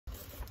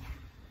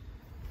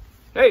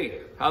Hey,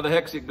 how the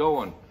heck's it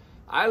going?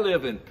 I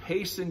live in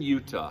Payson,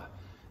 Utah.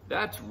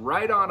 That's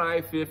right on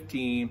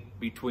I-15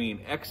 between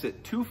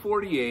exit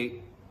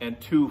 248 and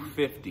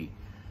 250.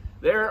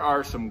 There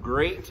are some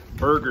great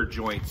burger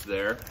joints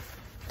there,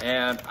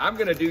 and I'm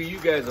gonna do you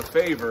guys a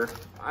favor.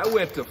 I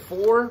went to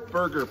 4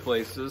 burger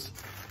places,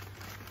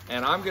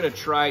 and I'm gonna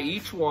try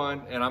each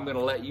one, and I'm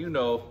gonna let you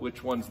know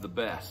which one's the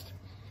best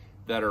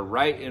that are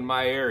right in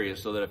my area,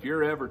 so that if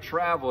you're ever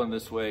traveling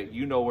this way,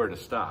 you know where to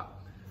stop.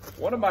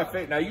 One of my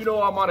favorite, now you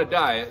know I'm on a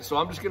diet, so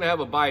I'm just gonna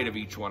have a bite of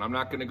each one. I'm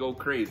not gonna go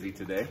crazy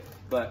today.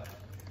 But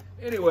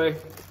anyway,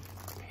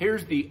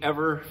 here's the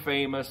ever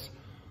famous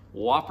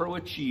Whopper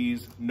with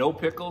cheese, no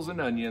pickles and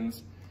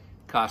onions.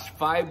 Costs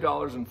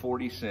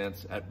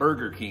 $5.40 at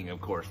Burger King, of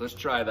course. Let's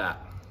try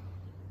that.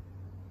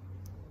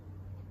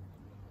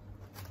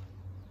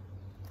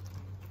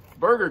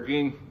 Burger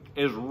King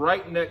is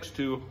right next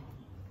to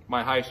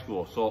my high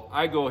school, so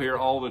I go here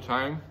all the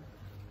time.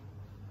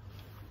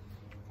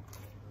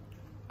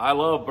 I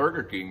love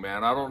Burger King,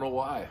 man. I don't know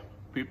why.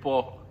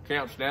 People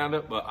can't stand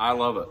it, but I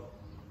love it.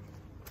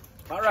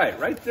 All right,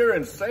 right there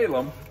in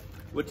Salem,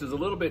 which is a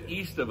little bit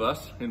east of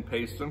us in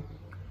Payson,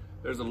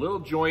 there's a little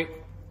joint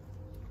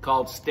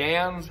called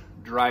Stan's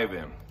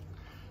Drive-In.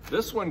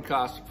 This one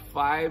costs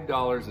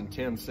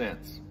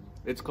 $5.10.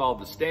 It's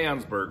called the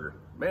Stan's Burger.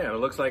 Man, it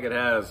looks like it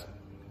has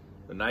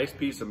a nice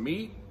piece of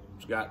meat.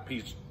 It's got a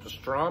piece of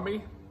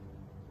pastrami.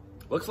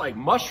 Looks like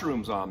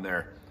mushrooms on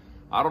there.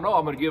 I don't know,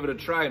 I'm gonna give it a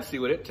try and see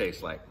what it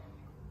tastes like.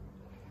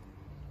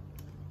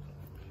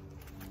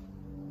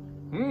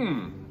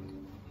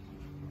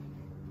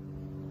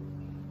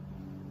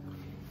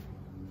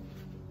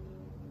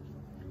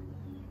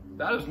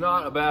 That is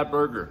not a bad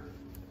burger.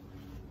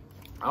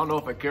 I don't know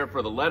if I care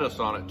for the lettuce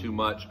on it too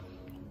much,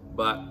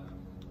 but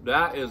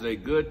that is a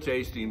good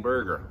tasting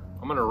burger.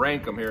 I'm gonna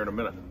rank them here in a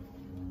minute.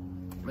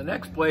 The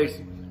next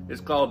place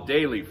is called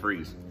Daley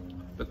Freez.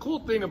 The cool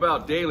thing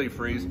about Daley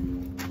Freez,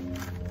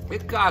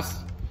 it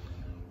costs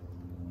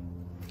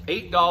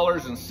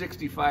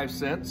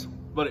 $8.65,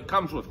 but it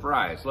comes with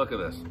fries. Look at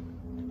this,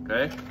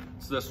 okay?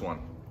 It's this one.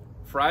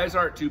 Fries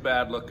aren't too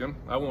bad looking.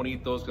 I won't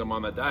eat those because I'm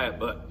on my diet,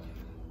 but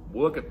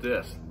look at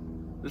this.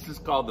 This is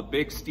called the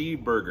Big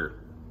Steve Burger.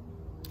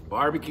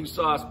 Barbecue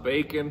sauce,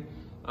 bacon,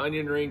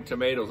 onion ring,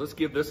 tomatoes. Let's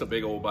give this a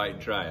big old bite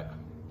and try it.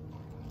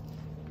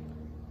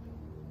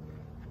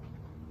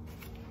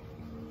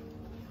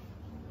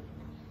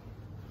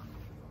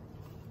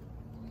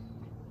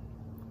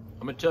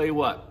 I'm gonna tell you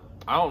what,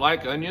 I don't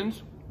like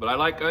onions, but I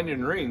like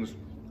onion rings.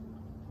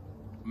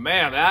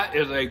 Man, that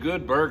is a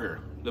good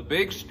burger. The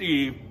Big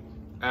Steve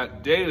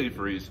at Daley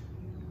Freez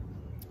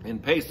in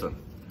Payson.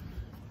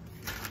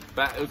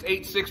 It was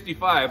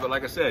 $8.65, but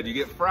like I said, you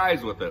get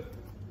fries with it.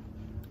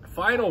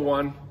 Final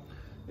one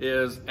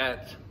is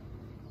at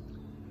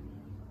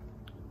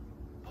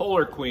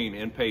Polar Queen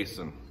in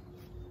Payson.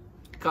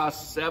 It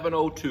costs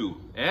 $7.02,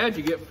 and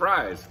you get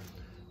fries.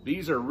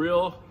 These are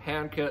real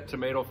hand-cut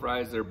tomato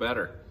fries. They're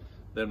better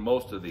than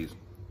most of these,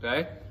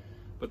 okay?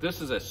 But this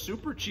is a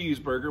super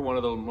cheeseburger, one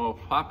of the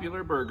most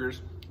popular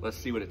burgers. Let's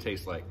see what it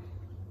tastes like.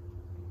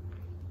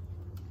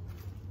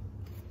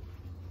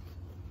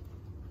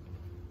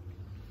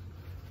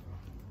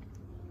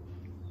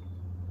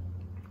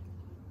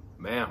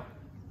 Man,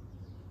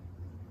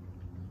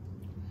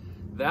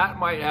 that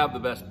might have the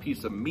best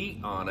piece of meat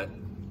on it,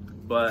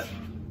 but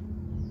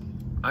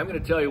I'm gonna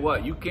tell you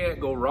what, you can't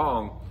go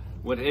wrong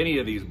with any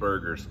of these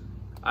burgers.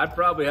 I'd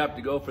probably have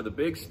to go for the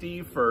Big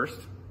Steve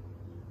first,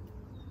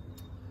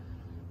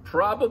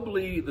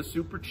 probably the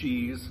super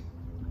cheese,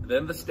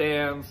 then the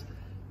Stan's,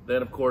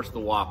 then of course the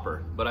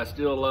Whopper. But I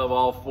still love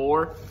all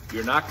 4.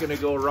 You're not gonna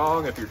go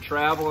wrong if you're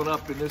traveling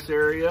up in this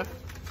area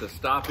to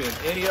stop in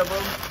any of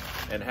them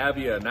and have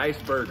you a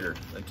nice burger.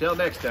 Until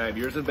next time,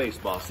 yours in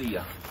baseball. See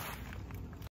ya.